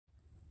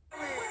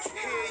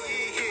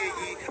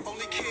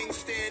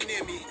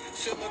hear me.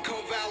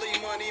 Silicon Valley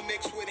money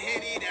mixed with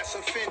Henny, that's a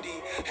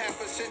Fendi.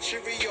 Half a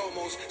century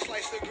almost,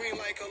 slice the green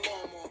like a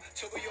lawnmower.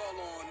 Till we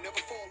all on, never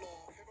fall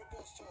off. Hear a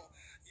boss talk,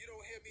 you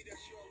don't hear me,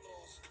 that's your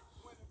loss.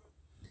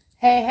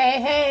 Hey,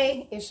 hey,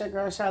 hey, it's your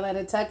girl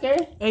Charlotta Tucker.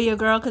 And your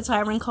girl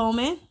Katyron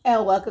Coleman.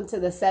 And welcome to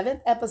the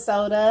 7th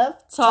episode of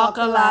Talk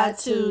a Lot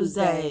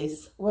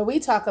Tuesdays, where we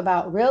talk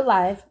about real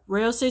life,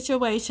 real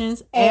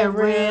situations, and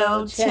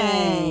real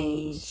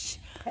change.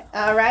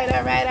 All right.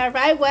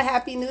 Well,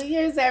 Happy New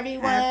Year's,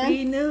 everyone.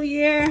 Happy New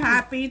Year.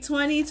 Happy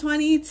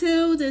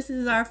 2022. This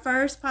is our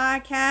first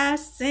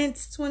podcast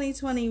since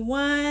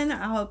 2021.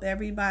 I hope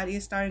everybody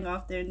is starting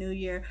off their new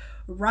year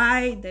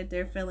right, that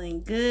they're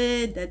feeling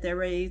good, that they're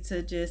ready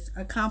to just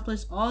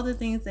accomplish all the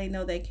things they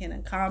know they can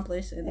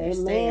accomplish, and they're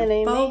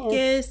staying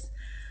focused.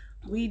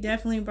 We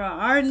definitely brought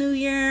our new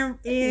year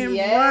in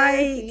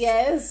right.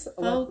 Yes.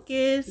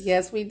 Focus.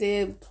 Yes, we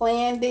did.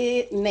 Planned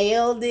it.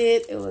 Nailed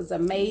it. It was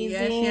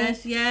amazing.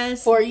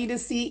 Yes. For you to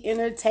see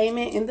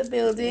entertainment in the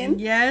building.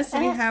 Yes,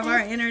 we have our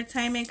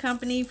entertainment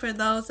company. For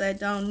those that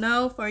don't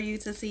know, for you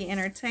to see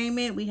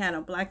entertainment, we had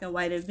a black and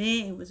white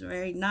event. It was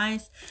very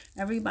nice.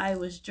 Everybody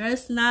was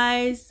dressed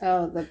nice.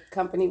 Oh, the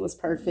company was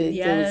perfect.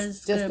 Yes. It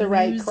was just the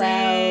right music.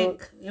 crowd.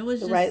 It was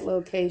the just right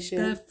location.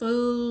 Good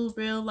food.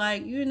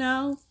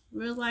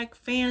 Real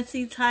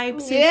fancy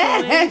type situation.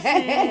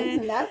 Yeah.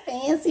 Not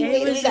fancy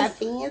with it. We got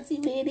fancy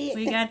with it.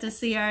 We got to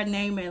see our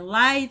name in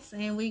lights,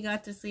 and we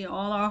got to see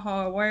all our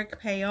hard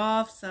work pay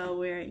off. So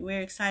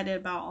we're excited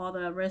about all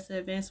the rest of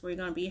the events we're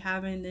going to be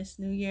having this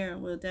new year,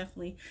 and we'll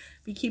definitely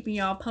be keeping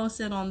y'all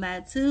posted on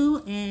that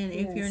too. And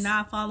if you're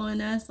not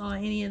following us on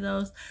any of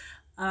those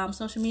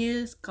social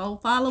medias, go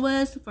follow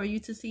us for you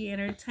to see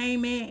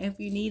entertainment. If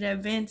you need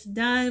events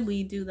done,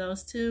 we do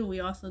those too.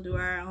 We also do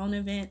our own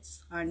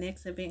events. Our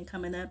next event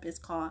coming up is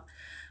called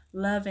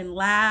Love and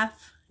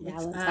Laugh.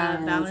 It's a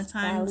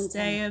Valentine's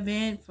Day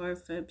event for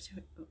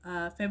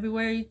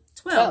February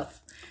 12th.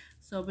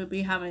 So we'll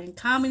be having a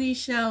comedy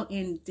show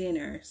and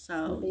dinner.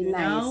 So it'll be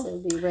nice.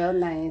 It'll be real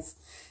nice.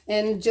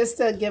 And just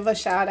to give a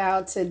shout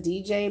out to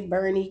DJ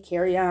Bernie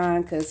Carry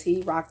On, because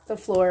he rocked the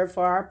floor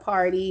for our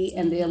party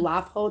and the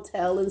Loft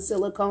Hotel in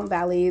Silicon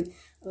Valley.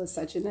 It was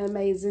such an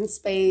amazing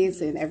space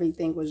and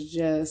everything was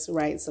just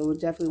right. So we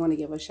definitely want to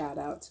give a shout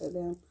out to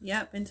them.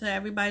 Yep. And to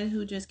everybody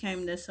who just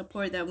came to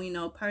support that we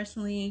know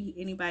personally,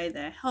 anybody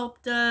that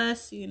helped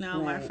us,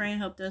 my friend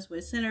helped us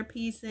with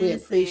centerpieces. We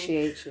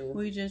appreciate you.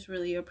 We just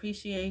really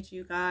appreciate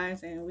you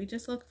guys. And we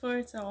just look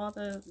forward to all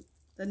the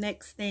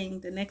next thing,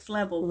 the next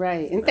level.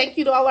 Right. And thank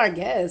you to all our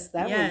guests.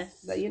 That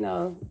was,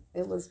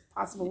 it was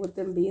possible with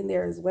them being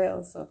there as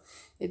well. So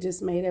it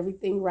just made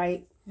everything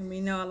right. And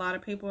we know a lot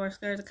of people are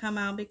scared to come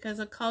out because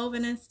of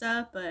COVID and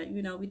stuff. But,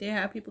 we did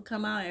have people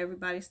come out.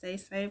 Everybody stayed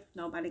safe.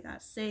 Nobody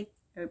got sick.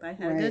 Everybody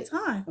had a good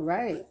time.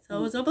 Right. So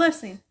it was a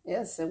blessing.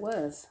 Yes, it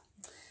was.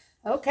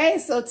 Okay.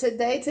 So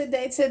today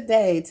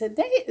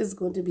is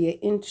going to be an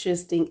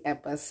interesting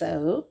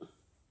episode.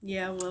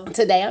 Yeah, well.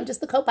 Today, I'm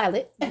just the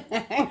co-pilot.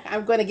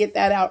 I'm going to get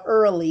that out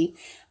early.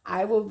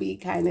 I will be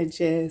kind of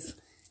just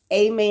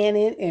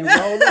amening and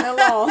rolling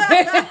along.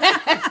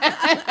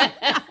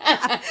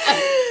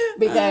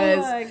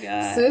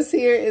 Because Sis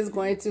here is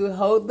going to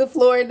hold the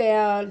floor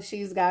down.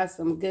 She's got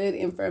some good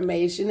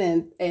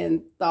information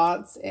and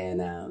thoughts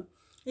and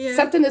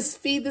something to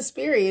feed the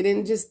spirit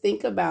and just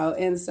think about.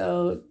 And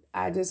so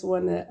I just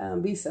want to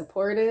be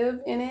supportive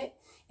in it.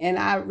 And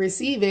I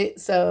receive it.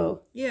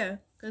 So yeah.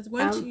 Because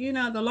once,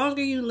 the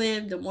longer you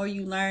live, the more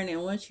you learn.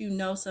 And once you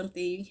know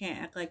something, you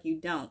can't act like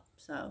you don't.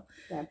 So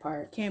that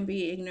part. Can't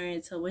be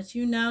ignorant to what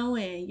you know.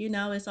 And,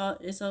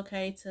 it's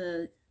okay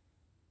to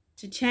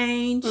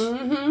change.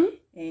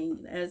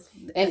 Mm-hmm.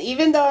 And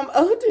even though I'm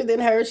older than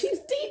her, she's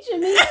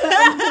teaching me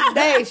something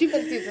today. She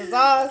can teach us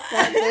all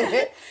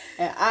something.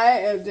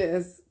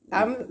 And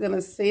I'm going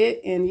to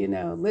sit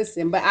and,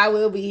 listen. But I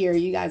will be here.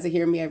 You guys will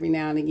hear me every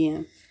now and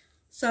again.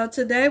 So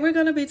today we're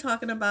going to be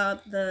talking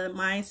about the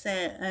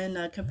mindset and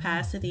the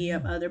capacity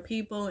of other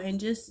people and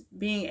just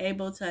being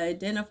able to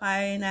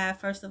identify in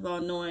that. First of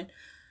all, knowing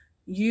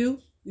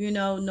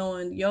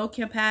knowing your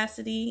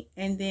capacity,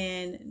 and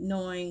then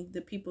knowing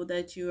the people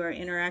that you are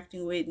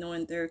interacting with,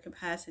 knowing their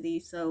capacity.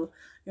 So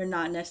you're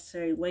not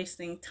necessarily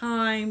wasting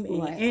time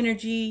and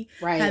energy,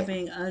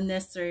 having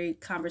unnecessary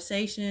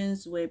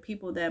conversations with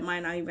people that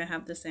might not even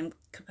have the same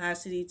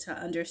capacity to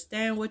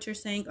understand what you're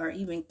saying or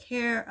even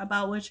care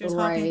about what you're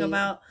talking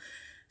about.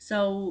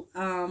 So,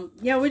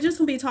 we're just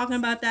going to be talking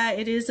about that.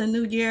 It is a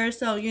new year.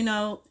 So,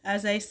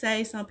 as they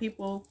say, some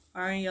people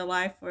are in your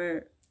life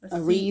for a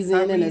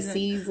reason and a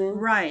season.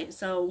 Right.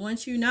 So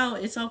once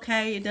it's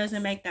okay. It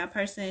doesn't make that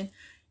person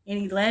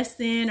any less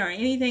than or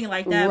anything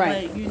like that.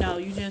 Right. But,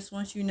 you just,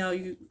 once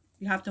you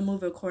have to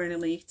move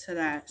accordingly to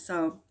that.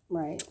 So.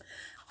 Right.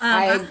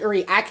 I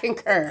agree. I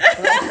concur.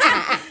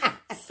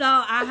 So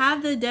I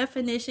have the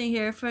definition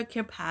here for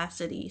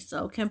capacity.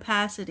 So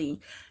capacity,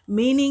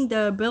 meaning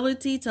the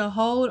ability to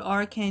hold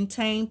or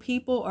contain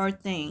people or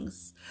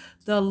things.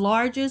 The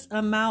largest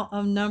amount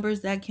of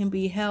numbers that can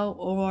be held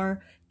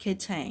or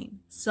contained.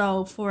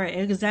 So for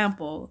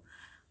example,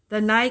 The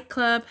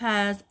nightclub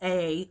has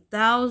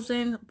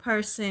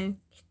 1,000-person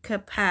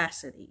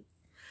capacity.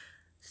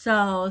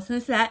 So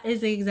since that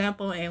is the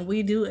example, and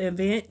we do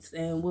events,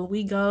 and when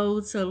we go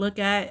to look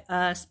at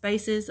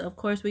spaces, of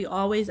course, we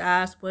always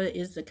ask what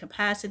is the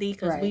capacity,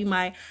 because we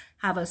might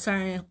have a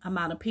certain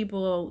amount of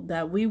people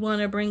that we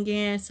want to bring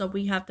in. So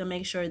we have to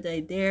make sure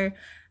that they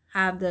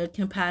have the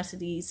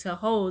capacity to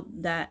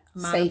hold that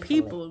amount of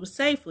people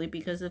safely,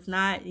 because if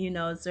not,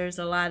 there's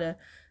a lot of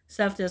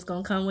stuff that's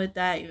going to come with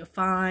that, your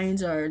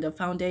fines, or the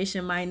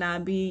foundation might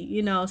not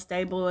be,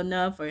 stable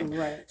enough, or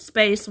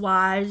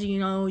space-wise, you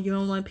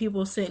don't want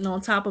people sitting on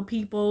top of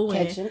people.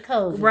 Catching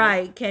COVID.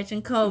 Right,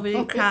 catching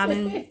COVID,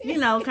 crowding,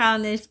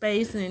 crowding their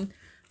space, and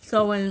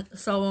so on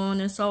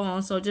and so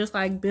on. So just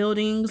like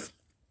buildings,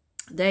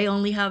 they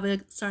only have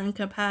a certain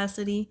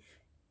capacity.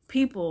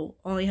 People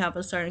only have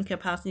a certain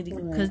capacity,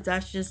 because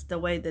that's just the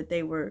way that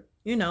they were,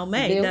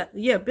 made.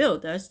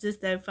 Built. That's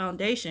just their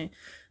foundation.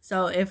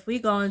 So if we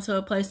go into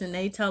a place and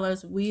they tell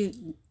us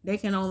they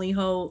can only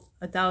hold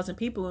 1,000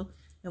 people,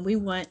 and we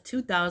want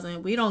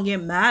 2,000, we don't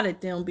get mad at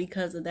them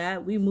because of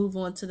that. We move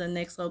on to the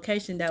next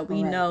location that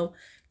we know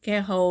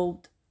can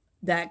hold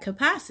that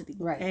capacity.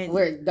 Right.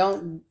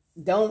 And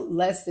don't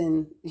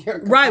lessen your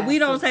capacity. Right. We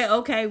don't say,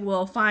 okay,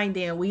 well, fine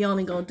then. We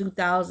only gonna do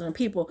 1,000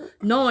 people,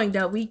 knowing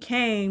that we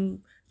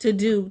came to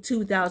do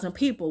 2,000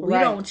 people. We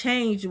don't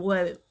change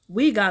what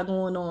we got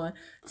going on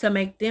to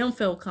make them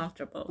feel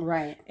comfortable.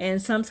 Right.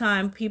 And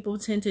sometimes people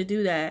tend to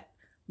do that.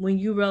 When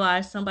you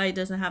realize somebody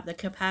doesn't have the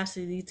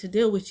capacity to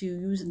deal with you,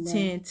 you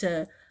tend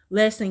to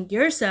lessen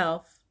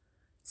yourself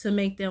to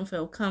make them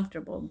feel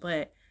comfortable.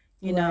 But,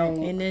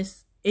 in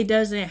this, it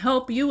doesn't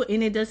help you,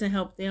 and it doesn't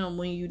help them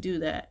when you do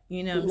that.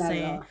 You know what I'm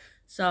saying?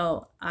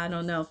 So, I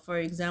don't know. For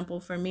example,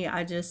 for me,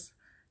 I just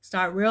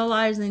start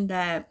realizing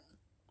that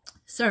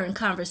certain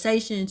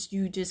conversations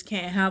you just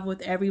can't have with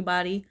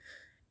everybody.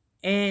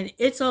 And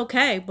it's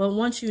okay, but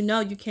once you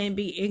can't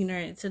be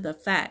ignorant to the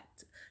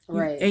fact.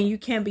 And you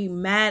can't be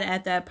mad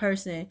at that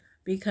person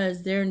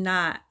because they're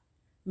not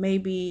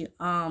maybe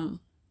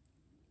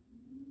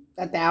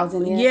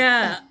 1,000 yet.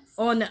 Yeah,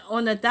 on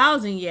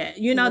 1,000 yet.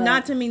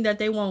 Not to mean that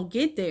they won't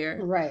get there.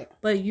 Right.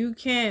 But you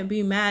can't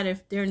be mad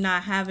if they're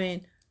not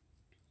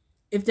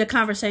if the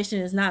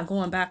conversation is not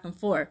going back and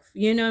forth.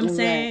 You know what I'm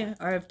saying?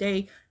 Or if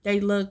they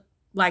look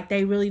like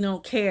they really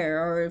don't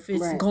care, or if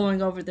it's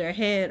going over their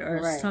head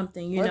or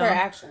something, or their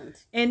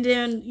actions. And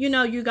then,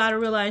 you got to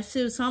realize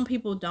too, some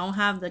people don't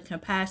have the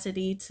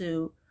capacity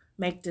to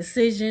make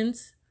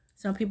decisions.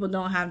 Some people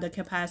don't have the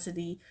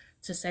capacity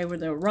to say where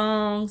they're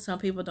wrong. Some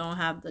people don't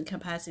have the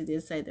capacity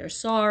to say they're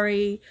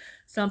sorry.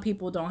 Some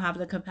people don't have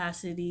the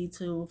capacity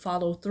to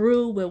follow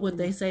through with what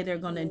they say they're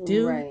going to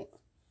do. Right.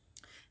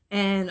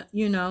 And,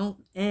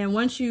 and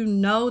once you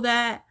know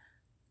that,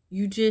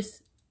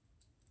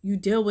 you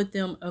deal with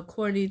them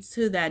according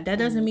to that. That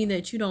doesn't mean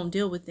that you don't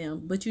deal with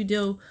them, but you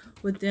deal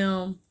with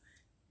them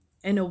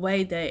in a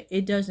way that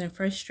it doesn't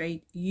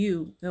frustrate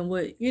you and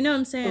what, you know what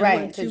I'm saying?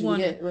 Right, because you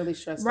get really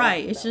stressed out.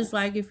 Right, it's just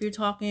like if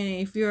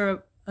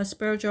you're a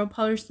spiritual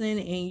person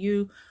and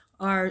you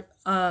are,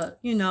 a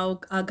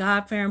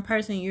God-fearing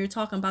person, you're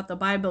talking about the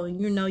Bible, and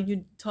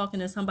you're talking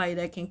to somebody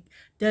that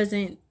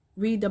doesn't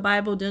read the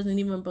Bible, doesn't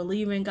even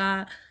believe in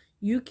God,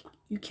 you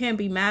can't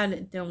be mad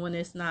at them when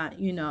it's not,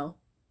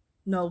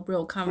 no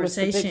real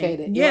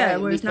conversation. Yeah,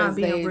 where it's not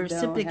being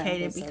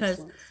reciprocated,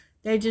 because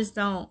they just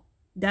don't,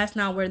 that's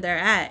not where they're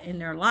at in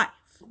their life,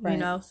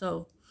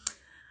 so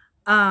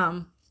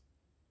I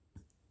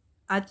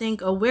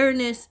think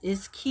awareness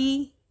is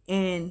key,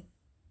 and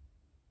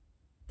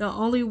the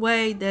only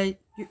way that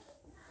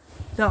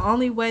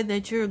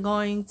you're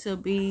going to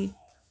be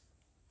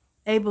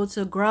able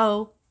to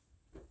grow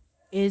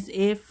is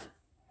if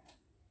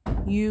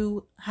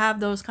you have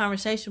those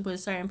conversations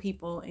with certain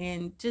people,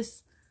 and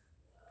just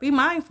be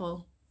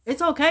mindful.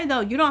 It's okay though.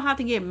 You don't have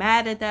to get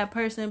mad at that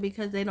person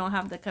because they don't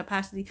have the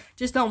capacity.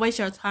 Just don't waste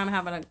your time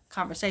having a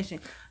conversation.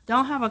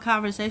 Don't have a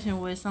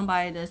conversation with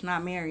somebody that's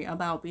not married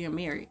about being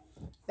married.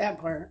 That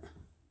part.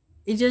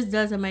 It just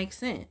doesn't make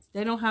sense.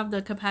 They don't have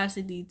the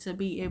capacity to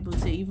be able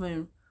to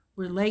even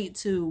relate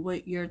to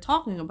what you're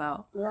talking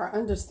about. Or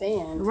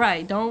understand.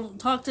 Right. Don't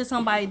talk to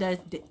somebody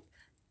that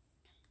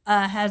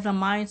has a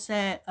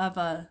mindset of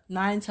a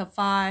 9 to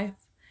 5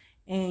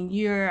 and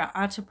you're an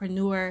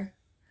entrepreneur.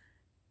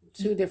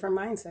 Two different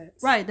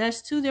mindsets. Right.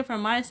 That's two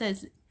different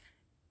mindsets.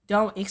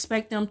 Don't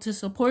expect them to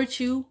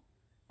support you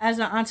as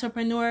an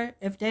entrepreneur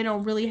if they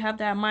don't really have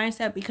that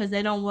mindset, because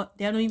they don't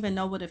even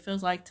know what it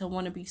feels like to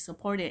want to be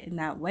supported in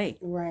that way.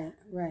 Right.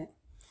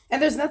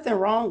 And there's nothing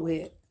wrong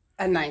with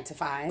a 9 to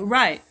 5.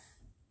 Right.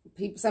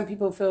 Some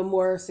people feel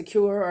more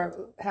secure,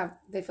 or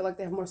they feel like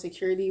they have more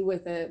security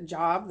with a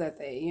job that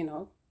they,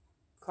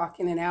 clock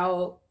in and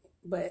out.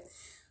 But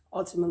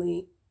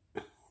ultimately,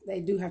 they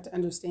do have to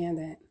understand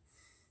that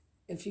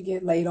if you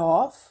get laid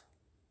off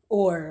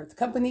or the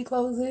company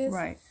closes,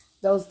 right,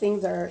 those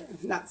things are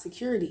not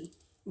security.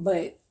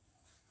 But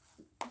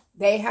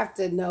they have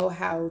to know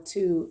how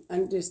to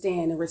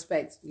understand and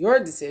respect your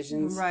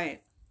decisions,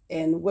 right,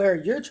 and where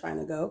you're trying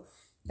to go.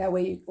 That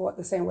way, or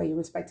the same way you're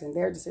respecting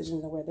their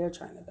decisions and where they're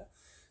trying to go.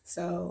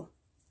 So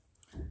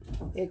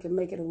it can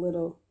make it a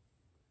little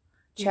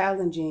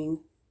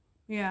challenging.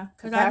 Yeah,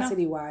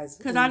 capacity wise.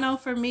 Because I know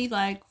for me,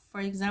 like, for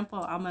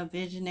example, I'm a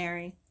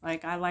visionary.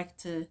 Like, I like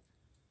to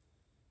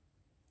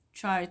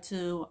try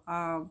to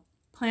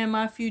plan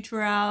my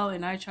future out,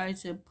 and I try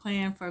to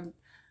plan for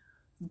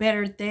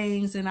better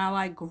things, and I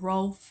like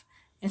growth.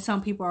 And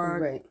some people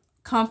are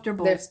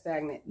comfortable. They're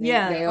stagnant.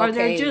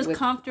 They're just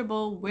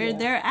comfortable where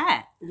they're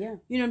at. Yeah.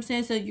 You know what I'm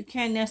saying? So you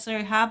can't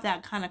necessarily have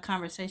that kind of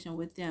conversation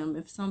with them.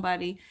 If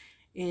somebody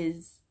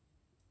is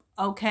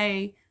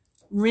okay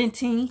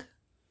renting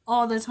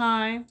all the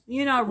time,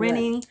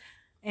 renting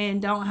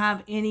and don't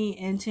have any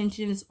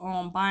intentions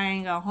on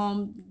buying a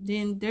home,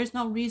 then there's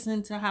no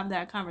reason to have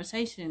that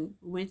conversation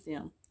with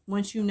them.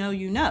 Once you know,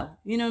 you know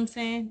what I'm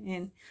saying?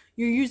 And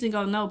you're usually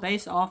going to know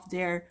based off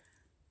their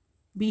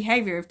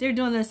behavior. If they're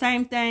doing the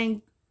same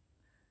thing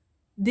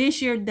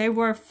this year they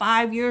were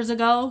 5 years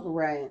ago,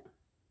 right,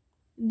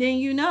 then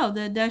you know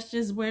that that's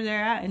just where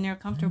they're at and they're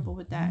comfortable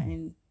with that.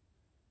 And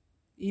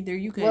either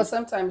you could... Well,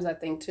 sometimes I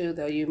think too,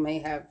 though, you may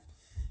have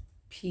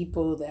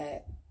people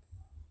that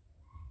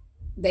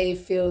they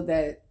feel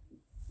that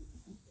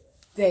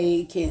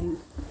they can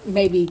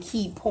maybe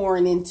keep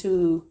pouring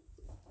into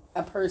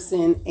a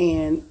person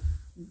and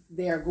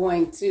they're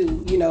going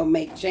to,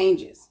 make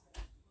changes.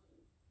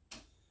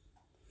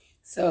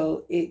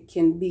 So it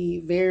can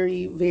be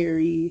very,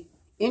 very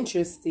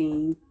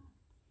interesting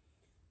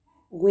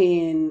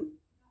when,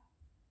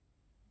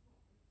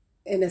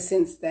 in a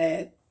sense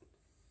that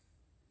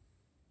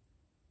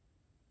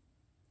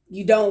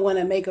you don't want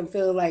to make them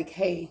feel like,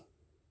 hey,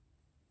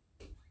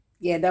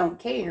 yeah, don't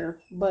care.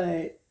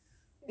 But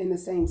in the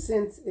same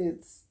sense,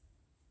 it's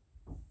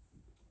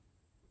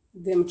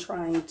them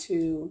trying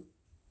to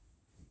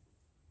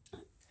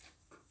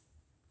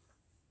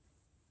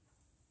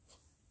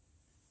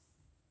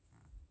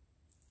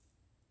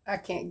I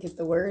can't get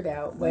the word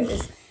out, but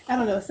I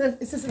don't know.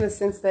 It's just in a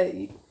sense that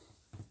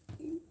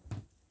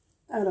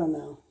I don't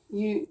know.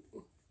 You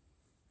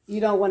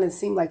don't want to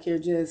seem like you're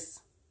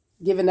just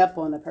giving up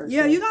on the person.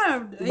 Yeah, you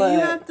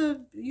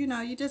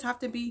just have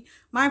to be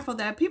mindful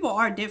that people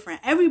are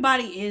different.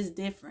 Everybody is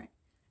different.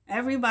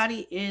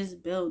 Everybody is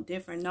built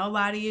different.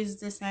 Nobody is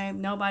the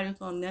same. Nobody's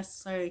going to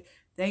necessarily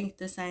think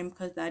the same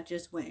because that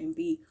just wouldn't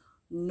be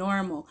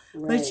normal.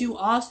 Right. But you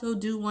also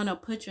do want to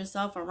put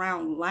yourself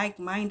around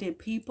like-minded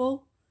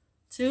people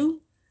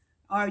too,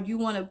 or you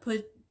want to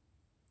put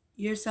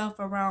yourself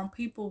around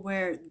people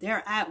where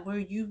they're at where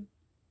you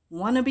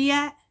want to be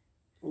at.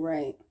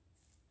 Right.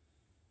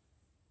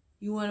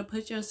 You want to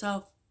put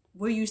yourself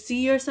where you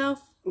see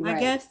yourself, right. I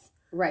guess.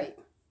 Right.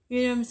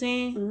 You know what I'm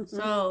saying? Mm-hmm.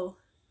 So,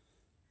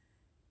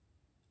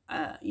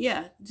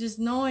 just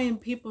knowing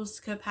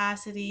people's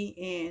capacity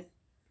and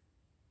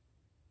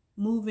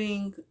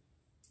moving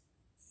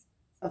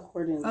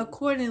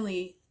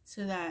accordingly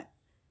to that.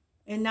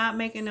 And not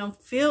making them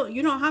feel,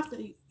 you don't have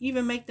to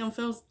even make them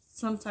feel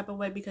some type of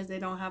way because they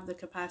don't have the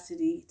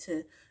capacity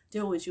to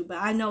deal with you. But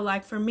I know,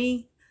 like, for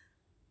me,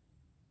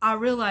 I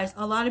realized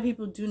a lot of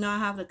people do not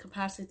have the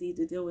capacity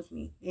to deal with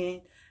me.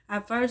 And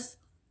at first,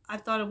 I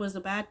thought it was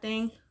a bad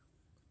thing.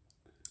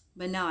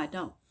 But now I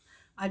don't.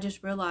 I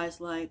just realized,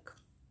 like,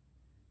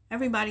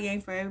 everybody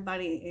ain't for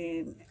everybody.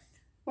 And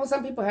well,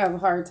 some people have a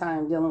hard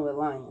time dealing with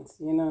lions.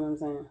 You know what I'm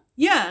saying?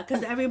 Yeah,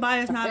 because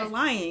everybody's not a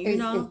lion, you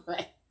know?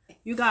 Right.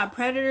 You got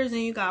predators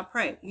and you got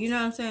prey. You know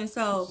what I'm saying?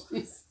 So,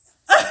 which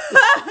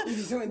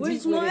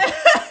one?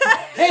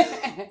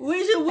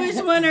 which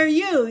one are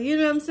you? You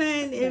know what I'm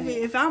saying?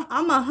 If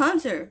I'm a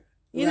hunter,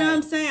 you know what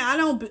I'm saying? I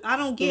don't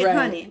get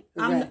hunted.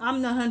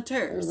 I'm the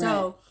hunter. Right.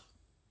 So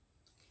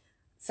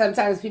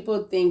sometimes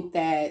people think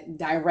that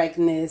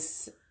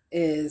directness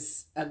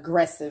is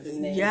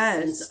aggressiveness,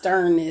 and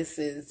sternness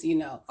is,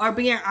 or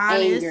being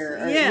honest,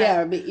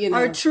 anger,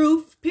 or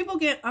truth. People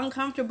get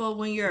uncomfortable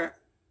when you're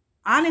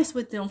honest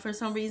with them for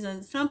some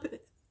reason.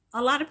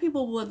 A lot of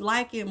people would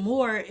like it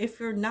more if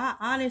you're not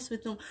honest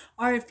with them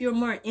or if you're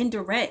more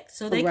indirect,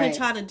 so they can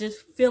try to just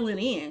fill it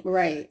in.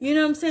 Right. You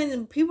know what I'm saying?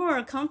 And people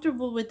are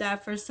comfortable with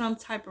that for some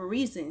type of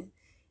reason.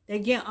 They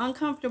get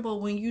uncomfortable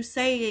when you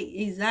say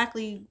it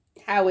exactly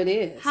how it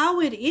is.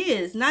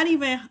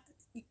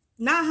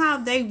 Not how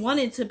they want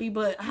it to be,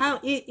 but how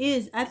it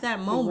is at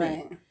that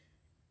moment. Right.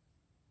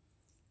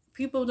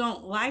 People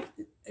don't like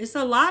it. It's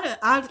a lot of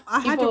I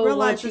had to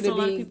realize there's a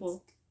lot of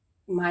people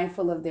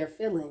mindful of their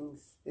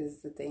feelings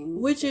is the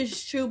thing, which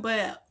is true,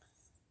 but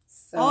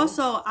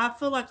also I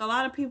feel like a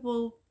lot of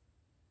people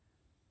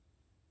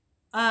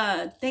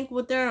think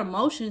with their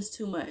emotions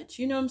too much.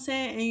 You know what I'm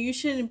saying? And you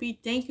shouldn't be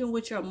thinking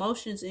with your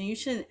emotions, and you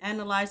shouldn't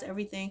analyze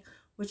everything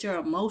with your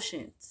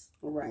emotions.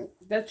 Right,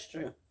 that's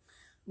true.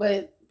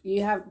 But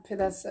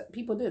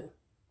people do.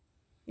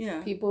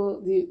 Yeah,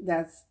 people do.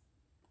 That's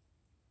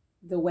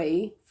the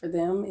way for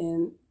them,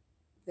 and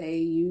they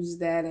use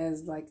that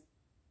as like.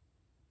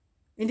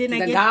 And then they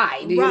get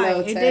guide,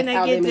 and then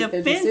they get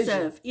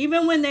defensive,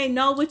 even when they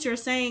know what you're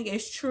saying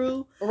is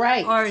true,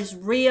 right, or is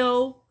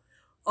real,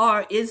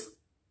 or is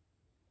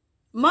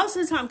most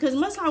of the time, because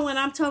most of the time when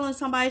I'm telling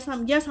somebody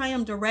something, yes, I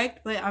am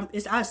direct, but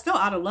I'm still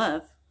out of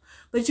love.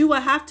 But you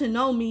would have to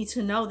know me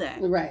to know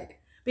that. Right.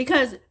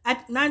 Because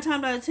at 9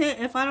 times out of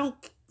 10, if I don't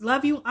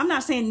love you, I'm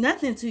not saying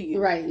nothing to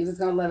you. Right. You're just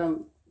going to let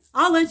them...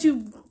 I'll let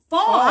you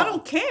fall. I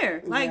don't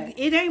care. Like, right.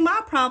 It ain't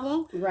my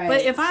problem. Right.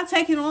 But if I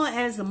take it on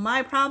as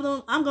my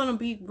problem, I'm going to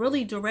be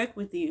really direct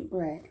with you.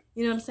 Right.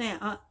 You know what I'm saying?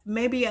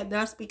 Maybe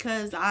that's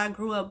because I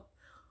grew up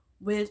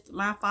with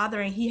my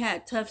father and he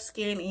had tough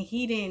skin and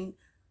he didn't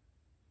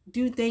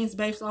do things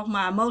based off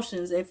my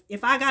emotions.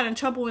 If I got in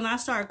trouble and I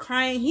started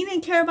crying, he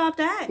didn't care about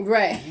that.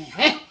 Right.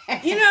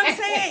 You know what I'm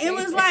saying? It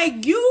was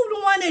like, you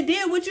the one that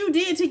did what you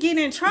did to get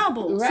in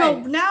trouble. Right. So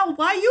now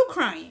why you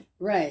crying?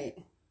 Right.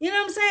 You know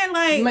what I'm saying?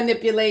 Like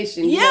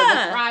manipulation. Yeah. You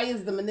know, the cry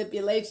is the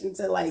manipulation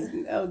to like,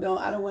 no,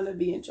 I don't want to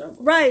be in trouble.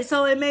 Right.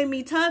 So it made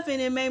me tough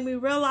and it made me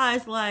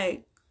realize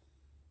like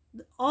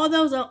all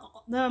those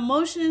the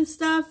emotion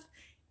stuff,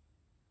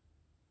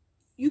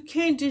 you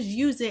can't just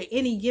use it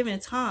any given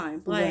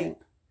time. Like right.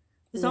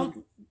 So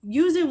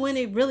use it when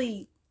it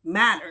really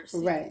matters.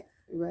 Right.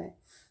 Right.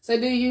 So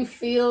do you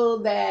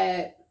feel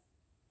that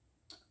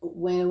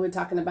when we're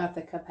talking about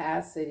the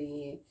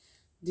capacity,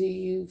 do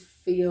you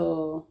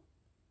feel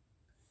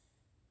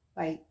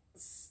like,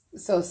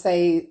 so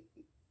say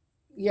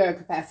your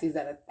capacity is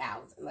at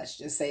 1,000, let's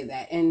just say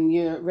that, and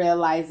you're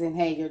realizing,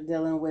 hey, you're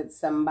dealing with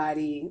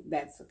somebody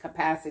that's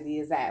capacity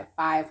is at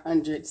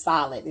 500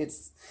 solid.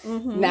 It's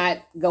not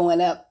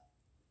going up,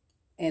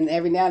 and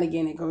every now and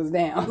again it goes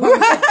down.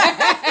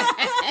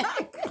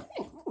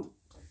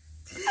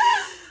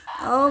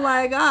 Oh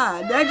my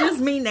God, that just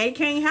mean they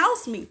can't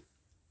house me.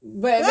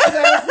 But that's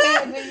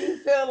what I'm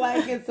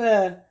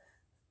saying.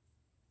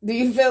 Do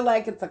you feel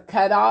like it's a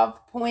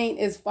cutoff point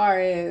as far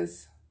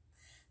as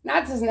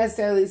not to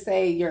necessarily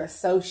say your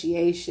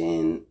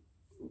association,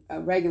 a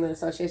regular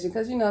association,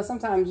 because you know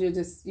sometimes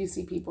you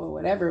see people or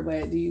whatever.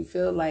 But do you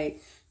feel like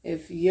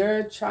if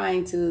you're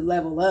trying to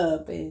level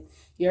up and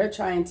you're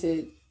trying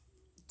to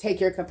take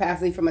your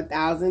capacity from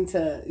 1,000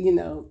 to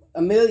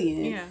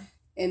 1,000,000, Yeah.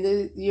 and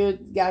then you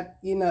got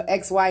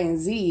X, Y, and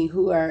Z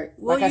who are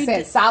like I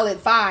said solid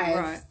 5.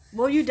 Right.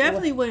 Well, you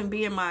definitely wouldn't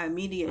be in my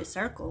immediate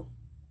circle.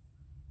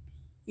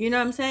 You know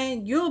what I'm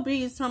saying? You'll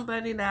be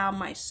somebody that I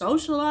might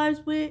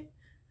socialize with,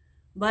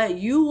 but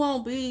you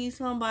won't be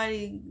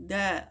somebody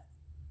that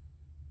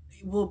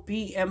will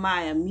be in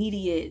my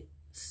immediate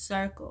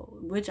circle,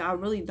 which I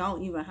really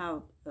don't even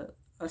have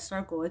a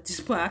circle at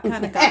this point. I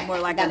kind of got more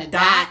like a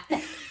dot.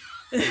 And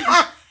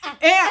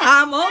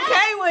I'm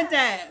okay with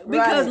that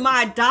because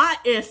my dot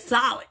is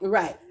solid.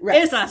 Right.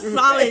 It's a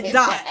solid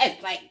dot.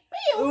 It's like,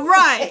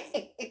 right.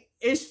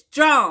 It's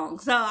strong.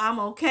 So I'm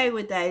okay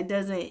with that.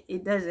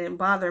 It doesn't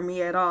bother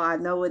me at all. I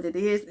know what it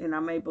is and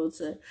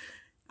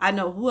I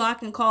know who I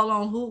can call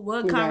on,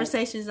 what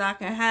conversations I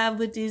can have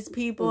with these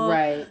people.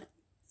 Right.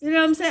 You know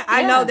what I'm saying?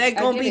 I know they're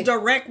going to be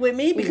direct with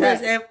me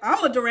because if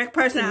I'm a direct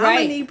person, I'm going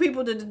to need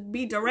people to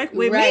be direct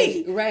with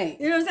me. Right.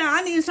 You know what I'm saying?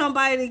 I need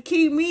somebody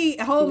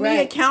to hold me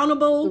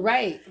accountable.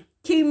 Right.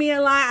 Keep me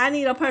in line. I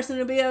need a person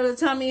to be able to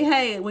tell me,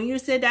 hey, when you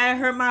said that, it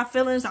hurt my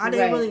feelings. I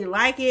didn't really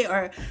like it,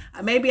 or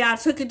maybe I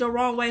took it the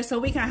wrong way, so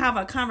we can have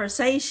a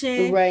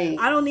conversation. Right.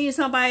 I don't need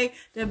somebody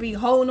to be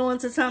holding on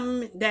to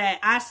something that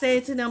I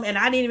said to them, and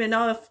I didn't even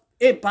know if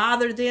it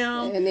bothered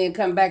them. And then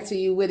come back to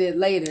you with it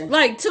later.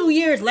 Like 2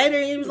 years later,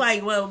 it was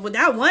like, well,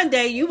 that one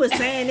day you was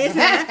saying this. And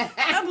that.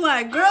 I'm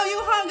like, girl, you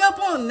hung up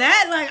on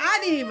that? Like, I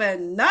didn't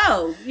even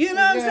know. You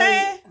know what I'm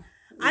saying?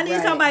 I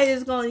need somebody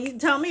that's going to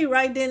tell me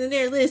right then and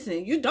there,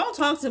 listen, you don't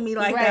talk to me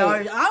like that,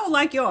 or I don't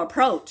like your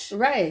approach.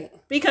 Right.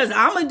 Because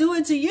I'm going to do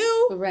it to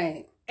you.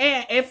 Right.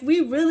 And if we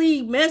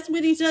really mess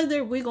with each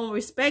other, we're going to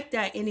respect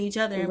that in each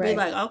other and be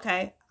like,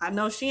 okay, I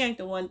know she ain't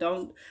the one.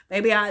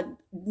 Maybe I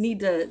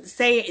need to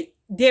say it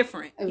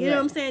different. You know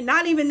what I'm saying?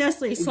 Not even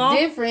necessarily soft.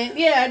 Different.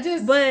 Yeah,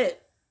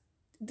 but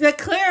to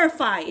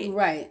clarify it.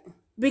 Right.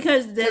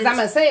 Because I'm going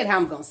to say it how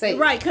I'm going to say it.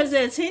 Right, because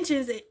the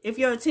intentions, if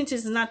your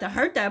intentions is not to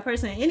hurt that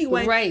person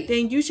anyway,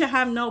 then you should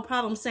have no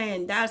problem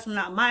saying, that's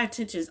not my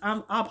intentions.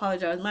 I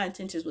apologize. My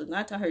intentions was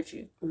not to hurt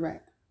you.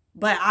 Right.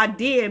 But I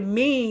did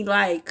mean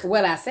like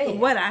what I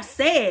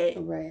said.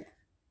 Right.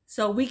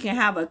 So we can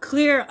have a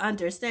clear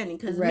understanding.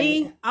 Because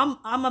me,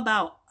 I'm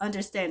about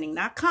understanding,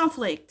 not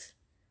conflict.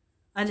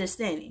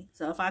 Understanding.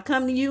 So if I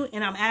come to you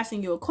and I'm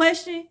asking you a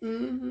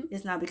question,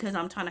 it's not because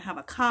I'm trying to have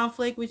a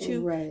conflict with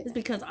you. Right. It's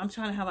because I'm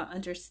trying to have an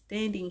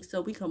understanding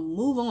so we can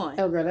move on.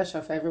 Oh, girl, that's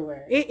your favorite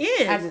word. It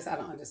is. I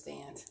don't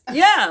understand.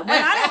 Yeah, but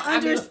I don't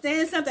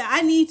understand something.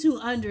 I need to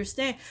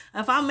understand.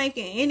 If I'm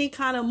making any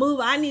kind of move,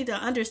 I need to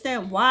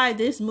understand why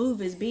this move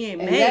is being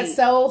made. And that's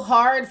so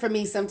hard for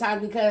me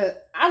sometimes because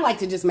I like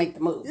to just make the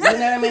move. You know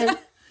what I mean?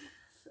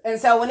 And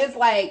so when it's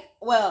like,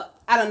 well,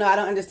 I don't know, I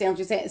don't understand what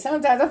you're saying.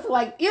 Sometimes I feel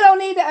like you don't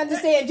need to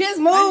understand. Just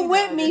move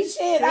with me,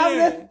 shit.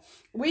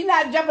 We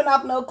not jumping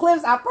off no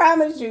cliffs, I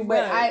promise you.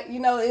 But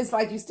it's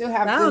like you still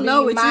have to. I don't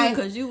know with you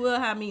because you will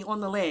have me on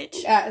the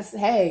ledge.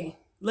 Hey,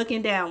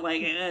 looking down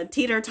like a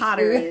teeter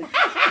totter.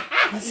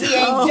 We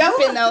ain't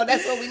jumping though.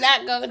 That's what we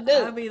not gonna do.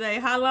 I'll be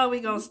like, how long we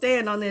gonna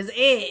stand on this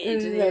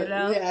edge? You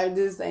know? Yeah, I'm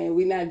just saying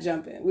we not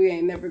jumping. We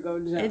ain't never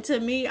gonna jump. And to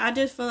me, I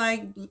just feel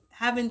like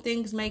having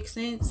things make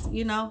sense,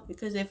 you know,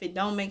 because if it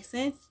don't make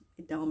sense,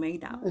 it don't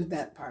make dollars.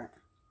 That part.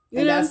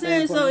 You know what I'm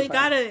saying? So it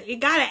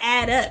gotta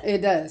add up.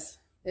 It does.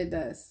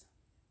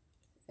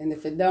 And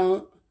if it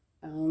don't,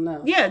 I don't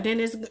know. Yeah, then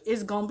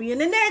it's gonna be in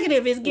the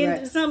negative. It's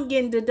getting something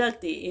getting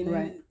deducted,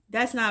 and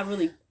that's not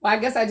really. Well, I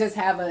guess I just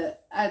have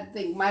I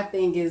think my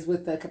thing is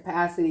with the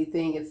capacity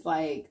thing. It's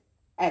like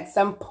at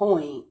some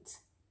point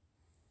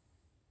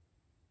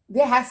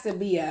there has to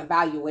be an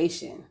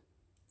evaluation.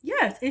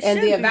 Yes, it and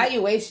should the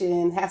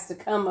evaluation has to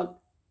come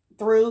up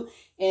through,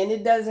 and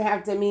it doesn't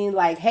have to mean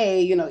like,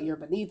 hey, you know, you're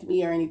beneath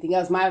me or anything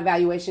else. My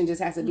evaluation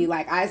just has to be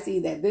like, I see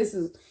that this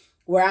is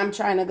where I'm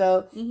trying to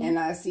go, and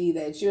I see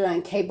that you're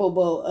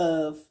incapable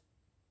of,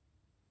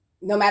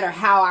 no matter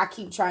how I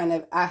keep trying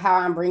to, how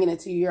I'm bringing it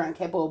to you, you're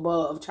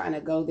incapable of trying to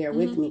go there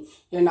with me.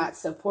 You're not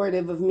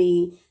supportive of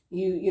me.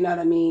 You know what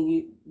I mean?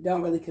 You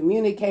don't really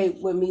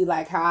communicate with me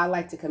like how I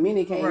like to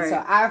communicate. Right.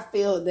 So I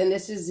feel, then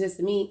this is just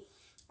me,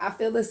 I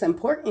feel it's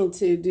important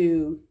to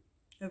do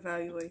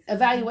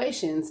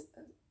evaluations.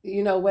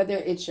 You know, whether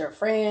it's your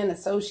friend,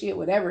 associate,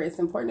 whatever, it's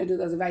important to do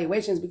those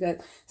evaluations, because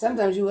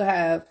sometimes you will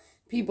have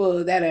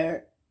people that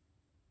are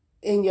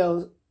in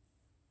your,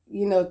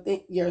 you know,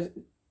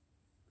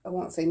 I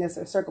won't say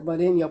necessary circle,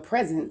 but in your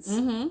presence,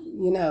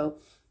 you know,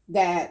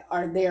 that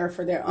are there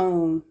for their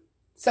own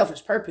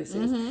selfish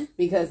purposes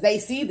because they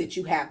see that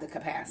you have the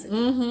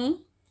capacity.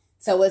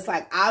 So it's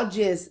like, I'll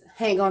just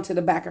hang on to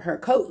the back of her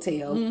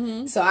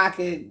coattail so I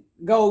could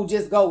go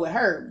with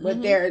her,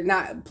 but they're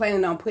not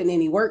planning on putting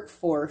any work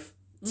forth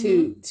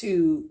to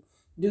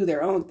do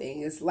their own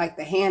thing. It's like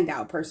the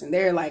handout person.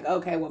 They're like,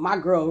 okay, well, my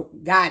girl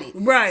got it.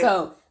 Right.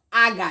 So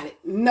I got it.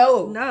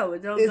 No,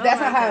 it don't. That's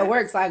not how it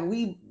works. Like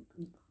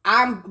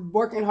I'm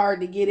working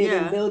hard to get it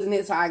and building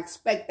it. So I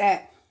expect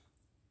that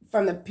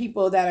from the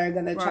people that are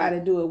going to try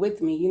to do it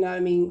with me. You know what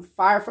I mean?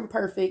 Far from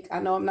perfect. I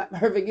know I'm not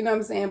perfect. You know what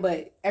I'm saying?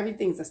 But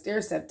everything's a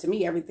stair step. To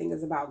me, everything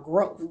is about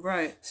growth.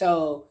 Right.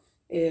 So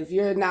if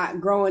you're not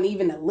growing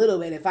even a little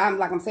bit, if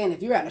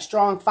you're at a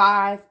strong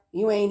 5,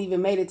 you ain't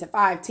even made it to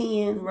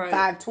 5'10",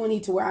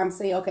 5'20", to where I'm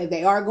saying, okay,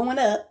 they are going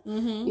up.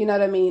 You know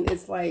what I mean?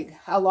 It's like,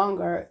 how long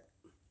are...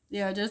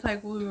 Yeah, just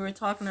like we were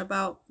talking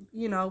about,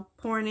 you know,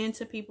 pouring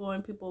into people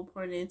and people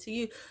pouring into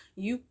you.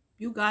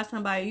 You got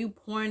somebody, you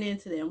pouring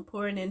into them,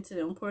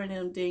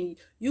 then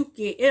you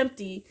get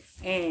empty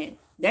and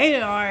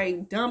they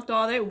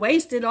already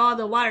wasted all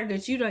the water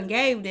that you done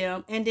gave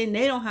them, and then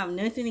they don't have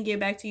nothing to get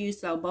back to you,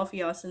 so both of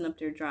y'all sitting up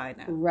there dry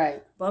now.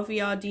 Right. Both of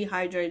y'all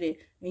dehydrated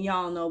and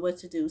y'all don't know what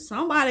to do.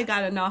 Somebody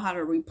got to know how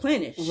to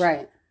replenish.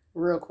 Right.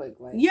 Real quick.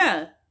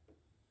 Yeah.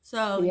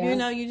 So, you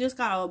know, you just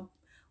got to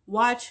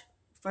watch,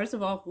 first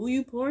of all, who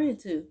you pour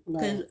into.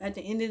 Because at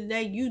the end of the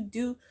day, you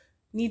do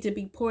need to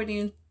be poured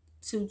into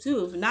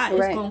too. If not,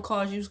 it's going to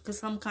cause you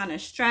some kind of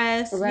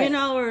stress, you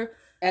know, or...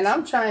 And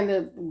I'm trying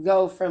to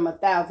go from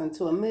 1,000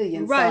 to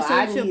 1,000,000. Right, so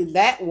I need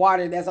that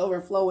water that's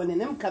overflowing in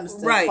them cups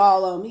to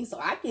fall on me so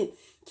I can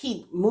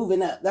keep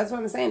moving up. That's what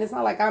I'm saying. It's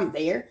not like I'm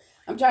there.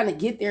 I'm trying to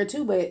get there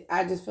too, but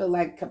I just feel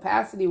like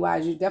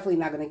capacity-wise, you're definitely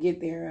not going to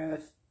get there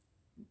if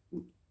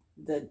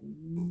the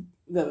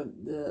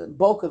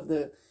bulk of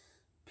the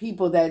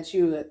people that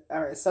you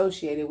are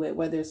associated with,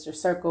 whether it's your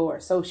circle or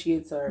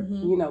associates or,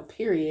 you know,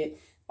 period,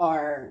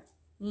 are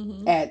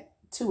at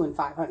 200 and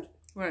 500.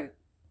 Right.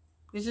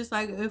 It's just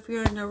like if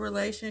you're in a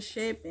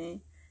relationship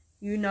and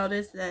you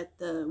notice that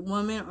the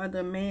woman or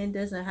the man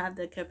doesn't have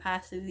the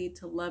capacity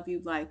to love you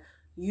like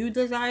you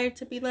desire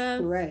to be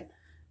loved. Right.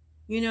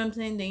 You know what I'm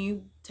saying? Then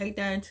you take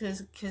that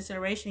into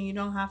consideration. You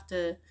don't have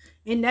to,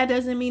 and that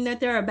doesn't mean that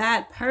they're a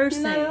bad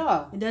person. Not at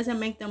all. It doesn't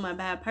make them a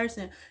bad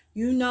person.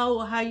 You know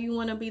how you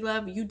want to be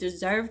loved. You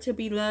deserve to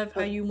be loved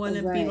how you want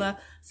to be loved.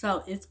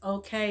 So it's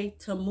okay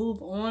to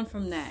move on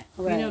from that.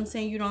 You know what I'm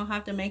saying? You don't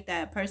have to make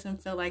that person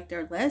feel like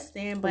they're less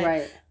than,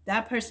 but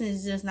that person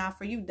is just not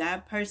for you.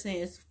 That person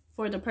is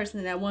for the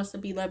person that wants to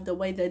be loved the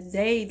way that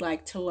they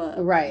like to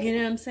love. Right. You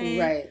know what I'm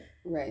saying?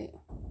 Right.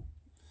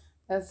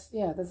 That's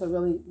a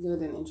really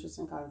good and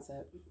interesting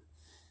concept.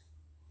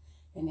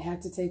 And you have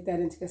to take that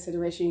into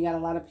consideration. You got a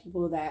lot of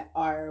people that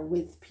are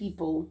with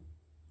people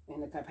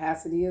and the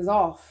capacity is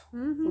off.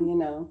 You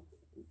know,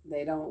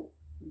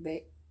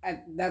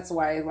 that's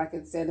why, like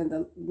it said in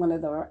one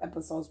of the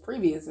episodes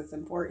previous, it's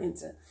important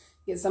to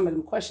get some of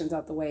them questions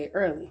out the way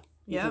early.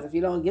 Because if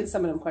you don't get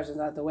some of them questions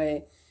out the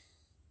way,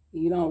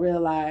 you don't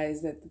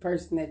realize that the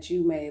person that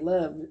you may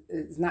love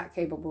is not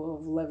capable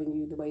of loving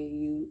you the way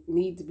you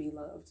need to be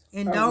loved.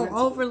 And don't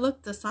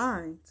overlook the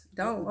signs.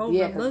 Don't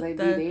overlook they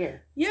be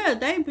there. Yeah,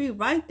 they be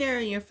right there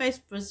in your face.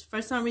 But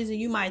for some reason,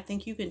 you might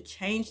think you can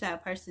change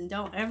that person.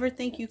 Don't ever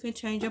think you can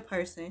change a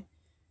person.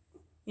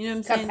 You know what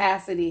I'm saying?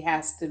 Capacity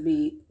has to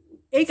be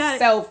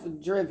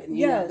self-driven.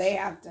 You know, they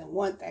have to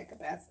want that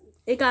capacity.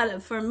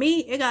 For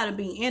me, it got to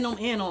be in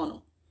on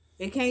them.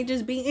 It can't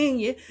just be in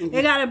you.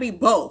 It gotta be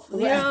both. You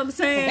know what I'm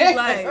saying?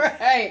 Like,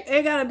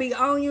 it gotta be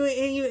on you and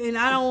in you. And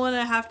I don't want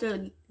to have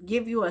to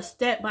give you a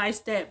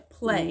step-by-step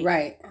play.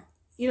 Right.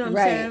 You know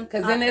what I'm saying?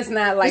 Because then it's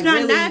not like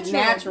really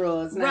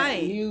natural. It's not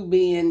right. you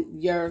being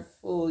your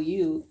full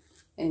you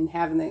and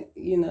having the,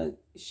 you know,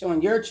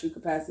 showing your true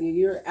capacity.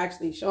 You're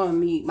actually showing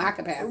me my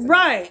capacity.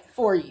 Right.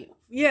 For you.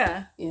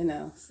 Yeah. You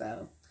know,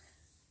 so,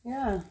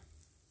 yeah.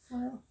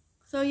 Well.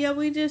 So, yeah,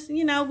 we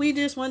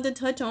just wanted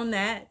to touch on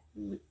that.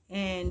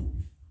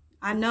 And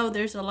I know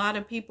there's a lot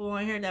of people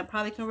on here that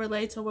probably can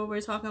relate to what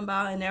we're talking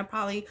about. And they're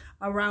probably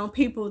around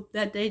people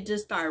that they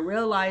just start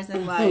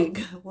realizing, like,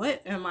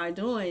 what am I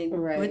doing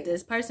with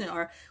this person?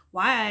 Or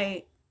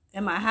why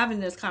am I having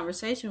this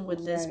conversation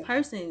with this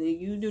person?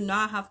 You do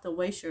not have to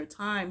waste your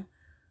time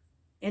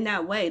in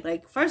that way.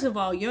 Like, first of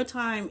all, your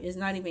time is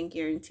not even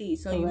guaranteed.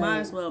 So you might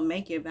as well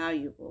make it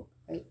valuable.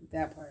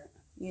 That part.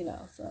 You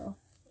know, so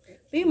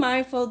be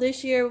mindful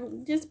this year.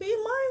 Just be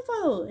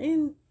mindful.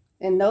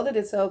 And know that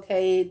it's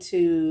okay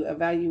to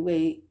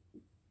evaluate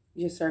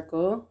your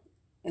circle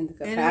and the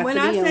capacity. And when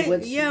I say,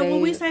 when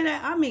we say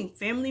that, I mean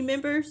family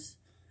members,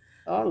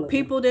 all of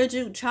people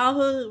them.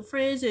 Childhood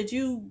friends that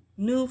you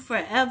knew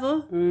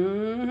forever.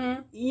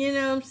 Mm-hmm. You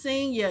know what I'm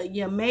saying?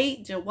 Your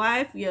mate, your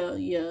wife,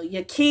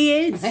 your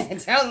kids.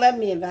 Don't let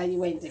me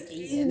evaluate the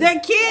kids. The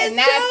kids,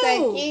 not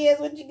the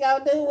kids. What you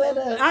gonna do with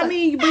them? I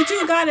mean, but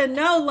you gotta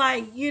know,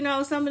 like, you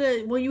know, some of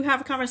the when you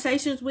have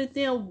conversations with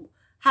them.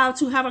 How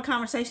to have a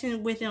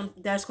conversation with them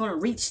that's going to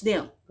reach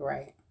them.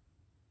 Right.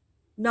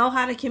 Know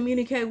how to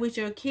communicate with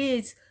your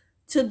kids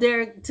to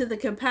the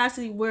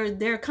capacity where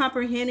they're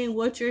comprehending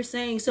what you're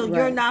saying, so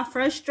you're not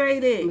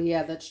frustrated.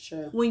 Yeah, that's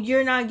true. When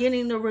you're not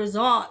getting the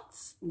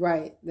results.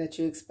 Right, that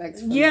you expect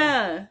from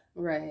them.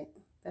 Right.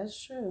 That's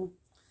true.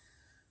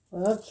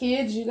 Well,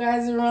 kids, you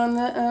guys are on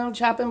the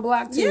chopping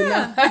block too.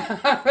 Yeah.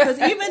 Because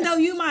even though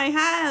you might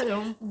have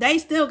them, they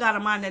still got a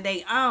mind of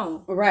their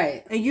own.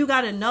 Right. And you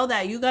got to know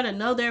that. You got to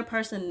know their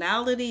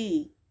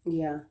personality.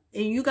 Yeah.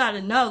 And you got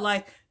to know,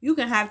 like, you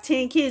can have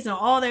 10 kids and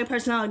all their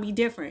personality be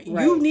different.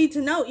 Right. You need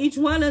to know each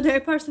one of their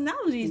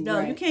personalities, though.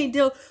 Right. You can't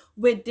deal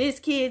with this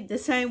kid the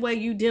same way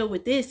you deal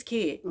with this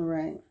kid.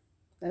 Right.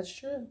 That's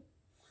true.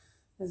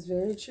 That's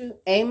very true.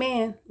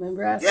 Amen.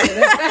 Remember I said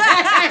that?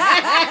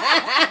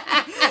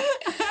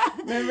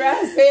 Remember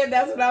I said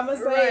that's what I'm going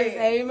to say.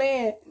 Right.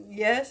 Amen.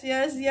 Yes.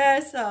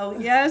 So,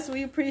 yes,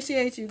 we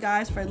appreciate you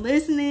guys for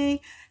listening.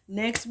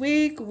 Next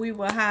week, we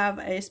will have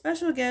a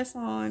special guest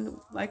on.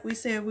 Like we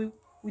said, we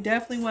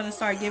definitely want to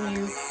start giving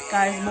you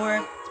guys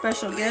more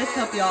special guests.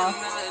 Help y'all,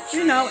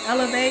 you know,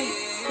 elevate.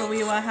 So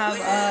we will have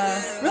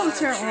a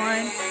realtor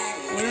on.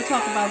 We'll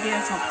talk about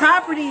getting some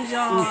properties,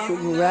 y'all.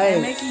 Right.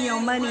 And making your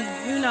money,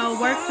 you know,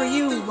 work for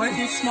you.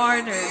 Working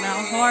smarter,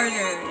 not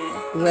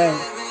harder.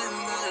 Right.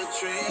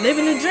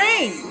 Living a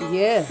dream.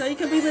 Yeah. So you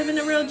can be living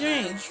a real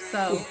dream.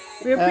 So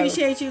we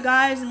appreciate you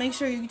guys. Make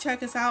sure you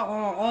check us out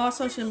on all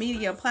social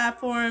media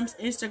platforms.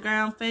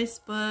 Instagram,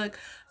 Facebook,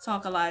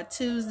 Talk a Lot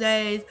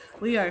Tuesdays.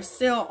 We are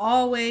still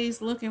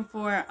always looking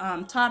for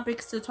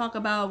topics to talk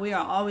about. We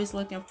are always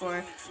looking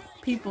for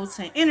people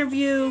to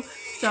interview.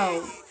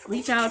 So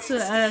reach out to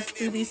us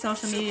through these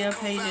social media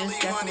pages.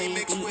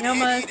 Definitely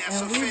DM us.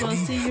 And we will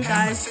see you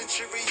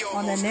guys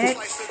on the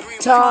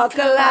next Talk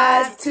a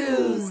Lot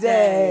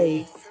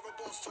Tuesday.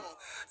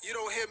 You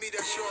don't hear me,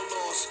 that's your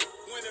loss.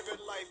 Winner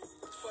in life,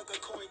 fuck a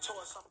coin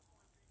toss.